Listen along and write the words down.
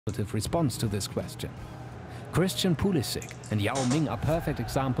response to this question. Christian Pulisic and Yao Ming are perfect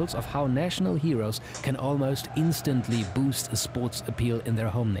examples of how national heroes can almost instantly boost a sport's appeal in their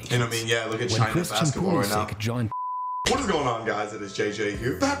home nation. You know what I mean? Yeah, look at China basketball right now. What is going on, guys? It is JJ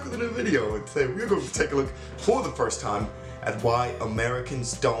here, back with a new video, and today we're going to take a look for the first time at why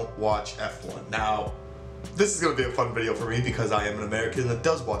Americans don't watch F1. Now, this is going to be a fun video for me because I am an American that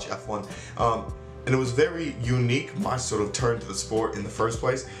does watch F1. And it was very unique, my sort of turn to the sport in the first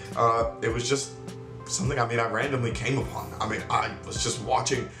place. It was just something, I randomly came upon. I was just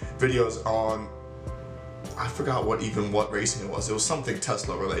watching videos on, I forgot what racing it was. It was something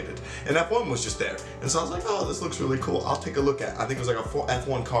Tesla related. And F1 was just there. And so I was like, oh, this looks really cool. I'll take a look at it. I think it was like a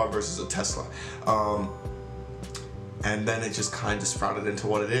F1 car versus a Tesla. And then it just kind of sprouted into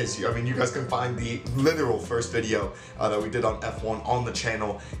what it is. I mean, you guys can find the literal first video that we did on F1 on the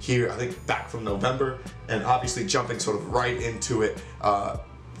channel here, I think back from November, and obviously jumping sort of right into it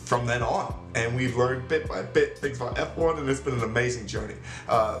from then on. And we've learned bit by bit things about F1, and it's been an amazing journey,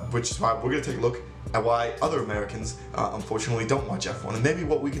 which is why we're gonna take a look at why other Americans unfortunately don't watch F1, and maybe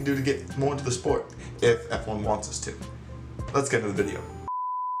what we can do to get more into the sport if F1 wants us to. Let's get into the video.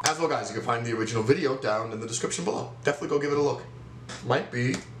 As well, guys, you can find the original video down in the description below. Definitely go give it a look. Might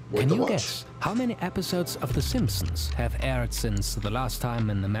be worth the watch. Can you guess how many episodes of The Simpsons have aired since the last time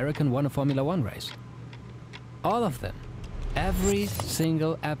an American won a Formula One race? All of them. Every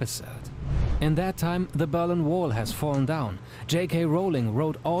single episode. In that time, the Berlin Wall has fallen down. J.K. Rowling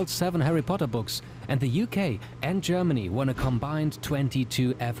wrote all 7 Harry Potter books, and the UK and Germany won a combined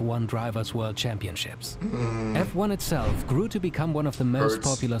 22 F1 Drivers' World Championships. F1 itself grew to become one of the most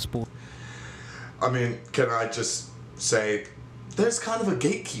popular sports. I mean, can I just say, there's kind of a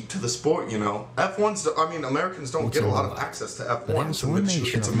gatekeep to the sport, you know. Americans don't get a lot of access to F1. There's one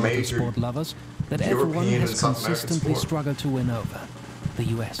nation of motorsport lovers that everyone has consistently struggled to win over: the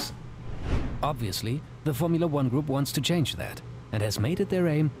US. Obviously, the Formula One group wants to change that, and has made it their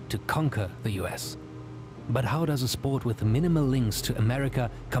aim to conquer the US. But how does a sport with minimal links to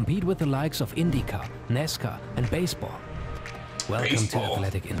America compete with the likes of IndyCar, NASCAR, and baseball? Welcome to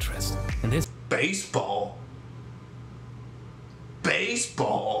Athletic Interest. In this baseball?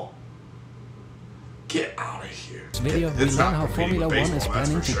 Get out of here. This video, we learn how Formula One is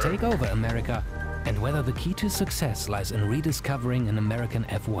planning to take over America, and whether the key to success lies in rediscovering an American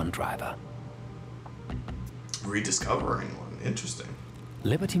F1 driver. Rediscovering one, interesting.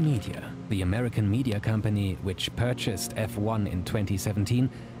 Liberty Media, the American media company which purchased F1 in 2017,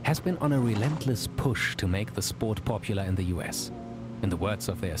 has been on a relentless push to make the sport popular in the US. In the words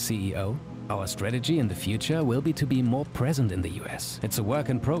of their CEO, "Our strategy in the future will be to be more present in the US. It's a work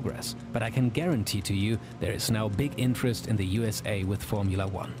in progress, but I can guarantee to you there is now big interest in the USA with Formula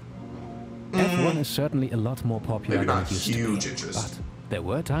One." F1 is certainly a lot more popular than it used to be, but there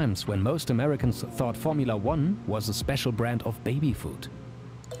were times when most Americans thought Formula One was a special brand of baby food.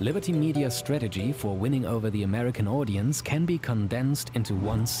 Liberty Media's strategy for winning over the American audience can be condensed into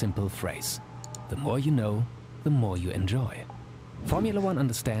one simple phrase: the more you know, the more you enjoy. Formula One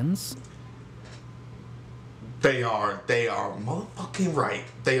understands. They are motherfucking right.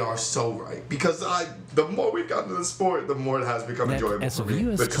 They are so right. Because the more we've gotten into the sport, the more it has become enjoyable as for me.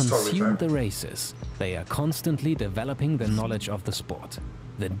 viewers consume the races, they are constantly developing their knowledge of the sport.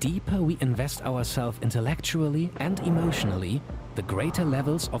 The deeper we invest ourselves intellectually and emotionally, the greater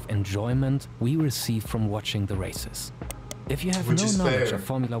levels of enjoyment we receive from watching the races. If you have no knowledge of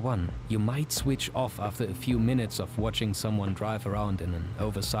Formula One, you might switch off after a few minutes of watching someone drive around in an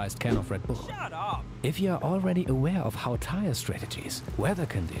oversized can of Red Bull. Shut up! If you are already aware of how tire strategies, weather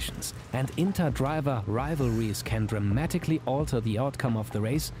conditions, and inter-driver rivalries can dramatically alter the outcome of the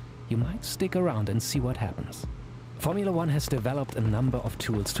race, you might stick around and see what happens. Formula One has developed a number of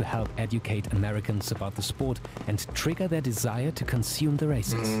tools to help educate Americans about the sport and trigger their desire to consume the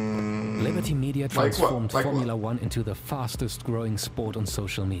races. Liberty Media transformed Formula One into the fastest growing sport on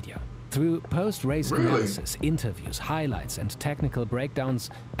social media. Through post-race analysis, interviews, highlights, and technical breakdowns,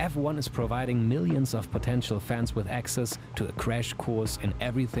 F1 is providing millions of potential fans with access to a crash course in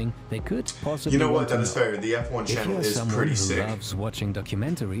everything they could possibly. You know what? That is fair. The F1 channel is pretty sick. If you're someone who loves watching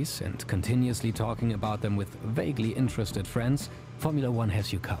documentaries and continuously talking about them with vaguely interested friends, Formula One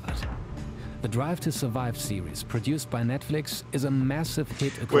has you covered. The Drive to Survive series, produced by Netflix, is a massive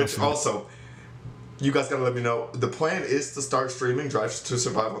hit across. Which also, you guys gotta let me know. The plan is to start streaming Drive to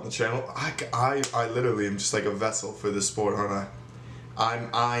Survive on the channel. I literally am just like a vessel for this sport, aren't I?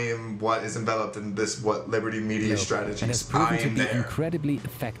 I am what is enveloped in this Liberty Media strategies. And has proven to be incredibly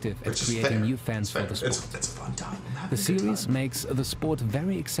effective at creating new fans for the sport. It's a fun time. The series makes the sport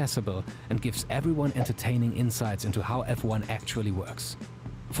very accessible and gives everyone entertaining insights into how F1 actually works.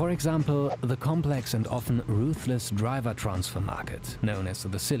 For example, the complex and often ruthless driver transfer market, known as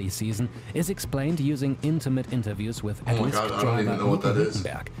the silly season, is explained using intimate interviews with at-risk driver Nico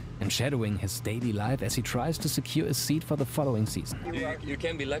Hülkenberg and shadowing his daily life as he tries to secure a seat for the following season. You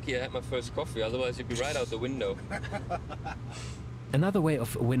can be lucky I had my first coffee, otherwise you'd be right out the window. Another way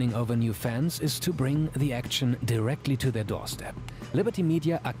of winning over new fans is to bring the action directly to their doorstep. Liberty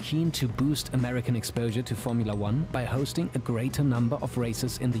Media are keen to boost American exposure to Formula One by hosting a greater number of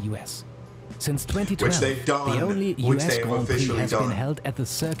races in the US. Since 2012, the only US Grand Prix has been held at the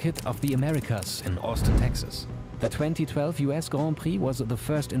Circuit of the Americas in Austin, Texas. The 2012 US Grand Prix was the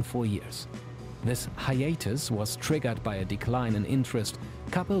first in 4 years. This hiatus was triggered by a decline in interest,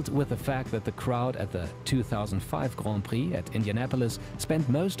 coupled with the fact that the crowd at the 2005 Grand Prix at Indianapolis spent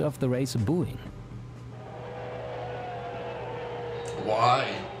most of the race booing.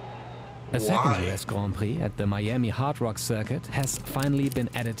 Why? A second US Grand Prix at the Miami Hard Rock Circuit has finally been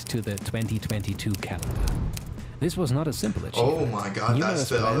added to the 2022 calendar. This was not a simple achievement. Oh my God, that's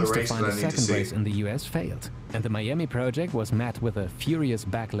the other race that I need to see. The second race in the US failed, and the Miami project was met with a furious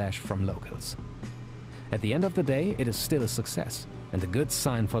backlash from locals. At the end of the day, it is still a success, and a good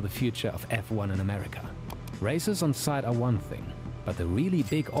sign for the future of F1 in America. Races on site are one thing, but the really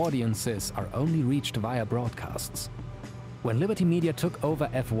big audiences are only reached via broadcasts. When Liberty Media took over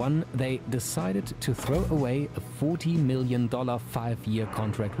F1, they decided to throw away a $40 million 5-year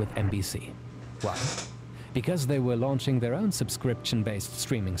contract with NBC. Why? Because they were launching their own subscription-based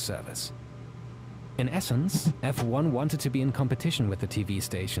streaming service. In essence, F1 wanted to be in competition with the TV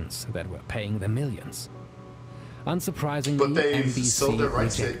stations that were paying them millions. Unsurprisingly, NBC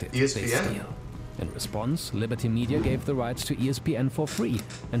rejected this deal. In response, Liberty Media gave the rights to ESPN for free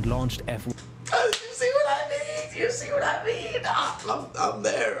and launched F1. You see what I mean? You see what I mean? I'm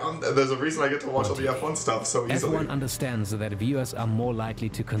there. There's a reason I get to watch all the F1 stuff so easily. F1 understands that viewers are more likely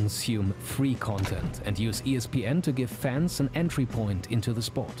to consume free content and use ESPN to give fans an entry point into the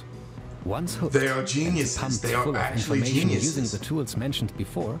sport. Once hooked, they are geniuses. They are actually geniuses. Using the tools mentioned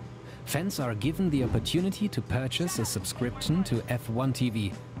before, fans are given the opportunity to purchase a subscription to F1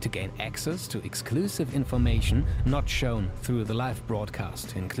 TV to gain access to exclusive information not shown through the live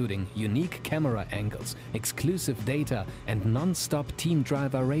broadcast, including unique camera angles, exclusive data, and non-stop team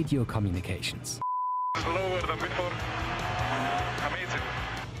driver radio communications. Lower than before. Amazing.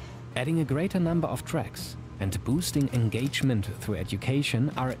 Adding a greater number of tracks and boosting engagement through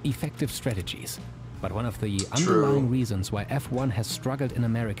education are effective strategies. But one of the underlying reasons why F1 has struggled in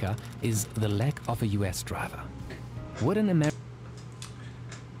America is the lack of a US driver. Would an American...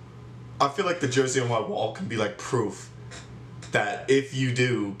 I feel like the jersey on my wall can be like proof that if you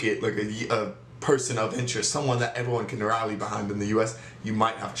do get like a person of interest, someone that everyone can rally behind in the US, you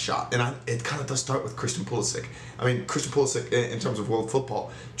might have a shot. And it kind of does start with Christian Pulisic. I mean, Christian Pulisic, in terms of world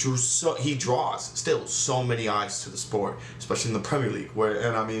football, he draws still so many eyes to the sport, especially in the Premier League,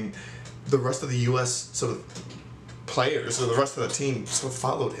 and I mean, the rest of the U.S. sort of players or the rest of the team sort of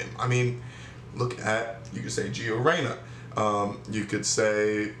followed him. I mean, look at, you could say Gio Reyna, you could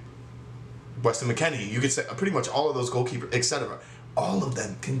say Weston McKennie, you could say pretty much all of those goalkeepers, etc. All of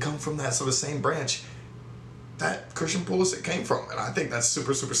them can come from that sort of same branch that Christian Pulisic came from, and I think that's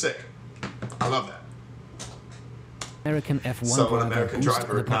super, super sick. I love that. American F1 driver boost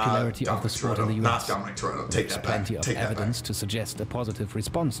the popularity of the sport in the US. There's plenty of evidence to suggest a positive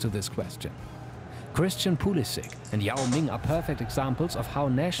response to this question. Christian Pulisic and Yao Ming are perfect examples of how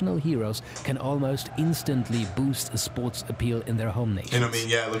national heroes can almost instantly boost a sport's appeal in their home nations. And I mean,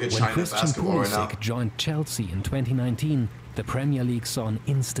 yeah, look at when China Christian basketball Pulisic right now. joined Chelsea in 2019, the Premier League saw an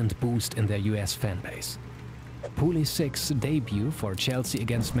instant boost in their US fan base. Pulisic's debut for Chelsea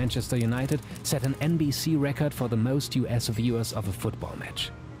against Manchester United set an NBC record for the most US viewers of a football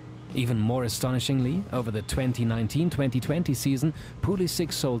match. Even more astonishingly, over the 2019-2020 season,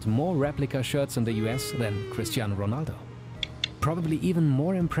 Pulisic sold more replica shirts in the US than Cristiano Ronaldo. Probably even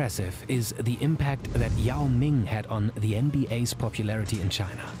more impressive is the impact that Yao Ming had on the NBA's popularity in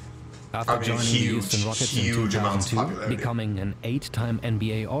China. After joining the Houston Rockets in 2002, becoming an 8-time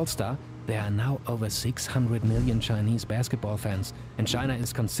NBA All-Star, there are now over 600 million Chinese basketball fans, and China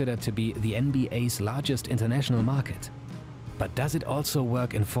is considered to be the NBA's largest international market. But does it also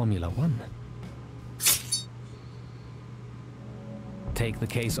work in Formula One? Take the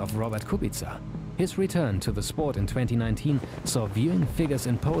case of Robert Kubica. His return to the sport in 2019 saw viewing figures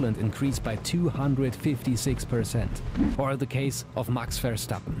in Poland increase by 256%. Or the case of Max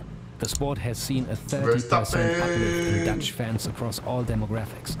Verstappen. The sport has seen a 30% uplift in Dutch fans across all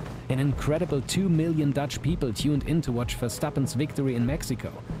demographics. An incredible 2 million Dutch people tuned in to watch Verstappen's victory in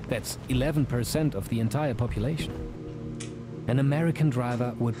Mexico. That's 11% of the entire population. an American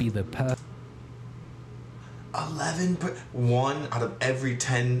driver would be the 1 out of every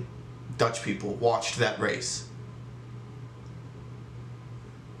 10 Dutch people watched that race.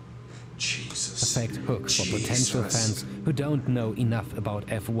 Jesus. perfect hook for potential fans who don't know enough about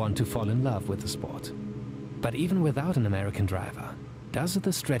F1 to fall in love with the sport. But even without an American driver, does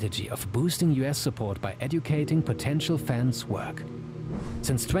the strategy of boosting US support by educating potential fans work?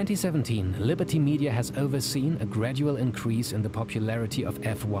 Since 2017, Liberty Media has overseen a gradual increase in the popularity of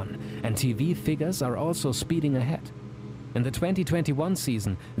F1, and TV figures are also speeding ahead. In the 2021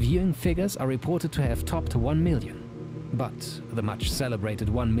 season, viewing figures are reported to have topped 1 million. But the much celebrated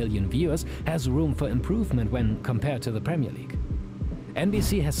 1 million viewers has room for improvement when compared to the Premier League.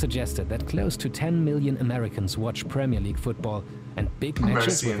 NBC has suggested that close to 10 million Americans watch Premier League football, and big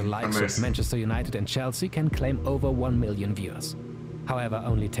matches with the likes of Manchester United and Chelsea can claim over 1 million viewers. However,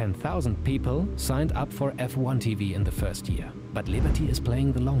 only 10,000 people signed up for F1 TV in the first year, but Liberty is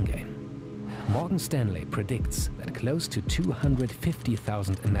playing the long game. Morgan Stanley predicts that close to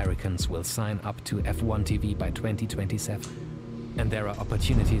 250,000 Americans will sign up to F1 TV by 2027. And there are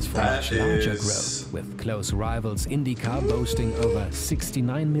opportunities for much larger growth, with close rivals IndyCar boasting over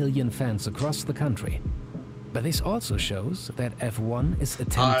 69 million fans across the country. But this also shows that F1 is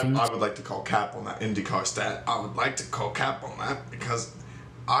attempting... I would like to call cap on that IndyCar stat. I would like to call cap on that because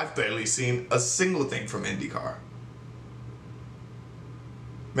I've barely seen a single thing from IndyCar.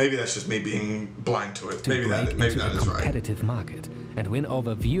 Maybe that's just me being blind to it. Maybe that is right. Competitive market and win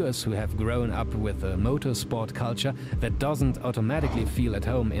over viewers who have grown up with a motorsport culture that doesn't automatically feel at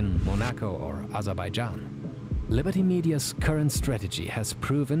home in Monaco or Azerbaijan. Liberty Media's current strategy has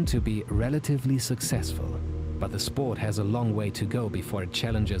proven to be relatively successful, but the sport has a long way to go before it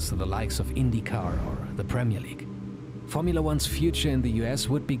challenges the likes of IndyCar or the Premier League. Formula One's future in the US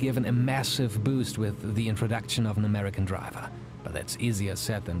would be given a massive boost with the introduction of an American driver. But that's easier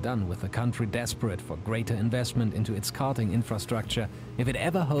said than done with a country desperate for greater investment into its karting infrastructure if it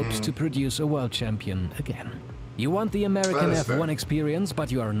ever hopes to produce a world champion again. You want the American F1 experience,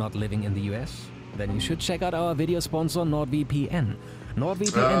 but you are not living in the US? Then you should check out our video sponsor NordVPN.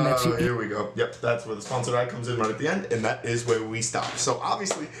 NordVPN lets you... Here we go. Yep, that's where the sponsor ad comes in right at the end, and that is where we stop. So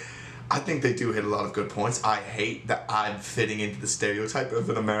obviously, I think they do hit a lot of good points. I hate that I'm fitting into the stereotype of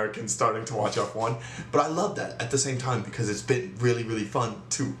an American starting to watch F1, but I love that at the same time because it's been really, really fun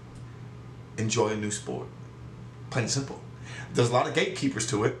to enjoy a new sport. Plain and simple. There's a lot of gatekeepers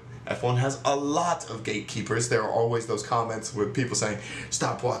to it. F1 has a lot of gatekeepers. There are always those comments with people saying,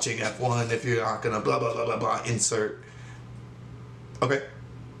 stop watching F1 if you're not gonna blah, blah, blah, blah, blah, insert. Okay,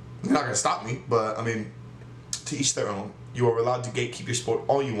 you're not gonna stop me, but I mean, to each their own. You are allowed to gatekeep your sport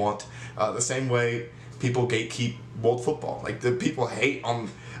all you want. The same way people gatekeep world football. Like, the people hate on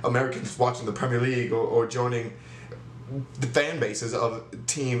Americans watching the Premier League or joining the fan bases of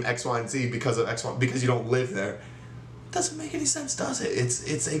team X, Y, and Z because of X, Y, because you don't live there. Doesn't make any sense, does it?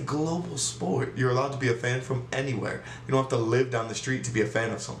 It's a global sport. You're allowed to be a fan from anywhere. You don't have to live down the street to be a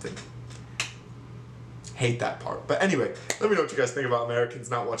fan of something. Hate that part. But anyway, let me know what you guys think about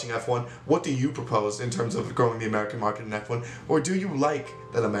Americans not watching F1. What do you propose in terms of growing the American market in F1? Or do you like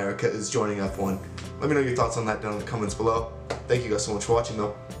that America is joining F1? Let me know your thoughts on that down in the comments below. Thank you guys so much for watching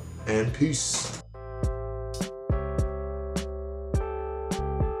though, and peace.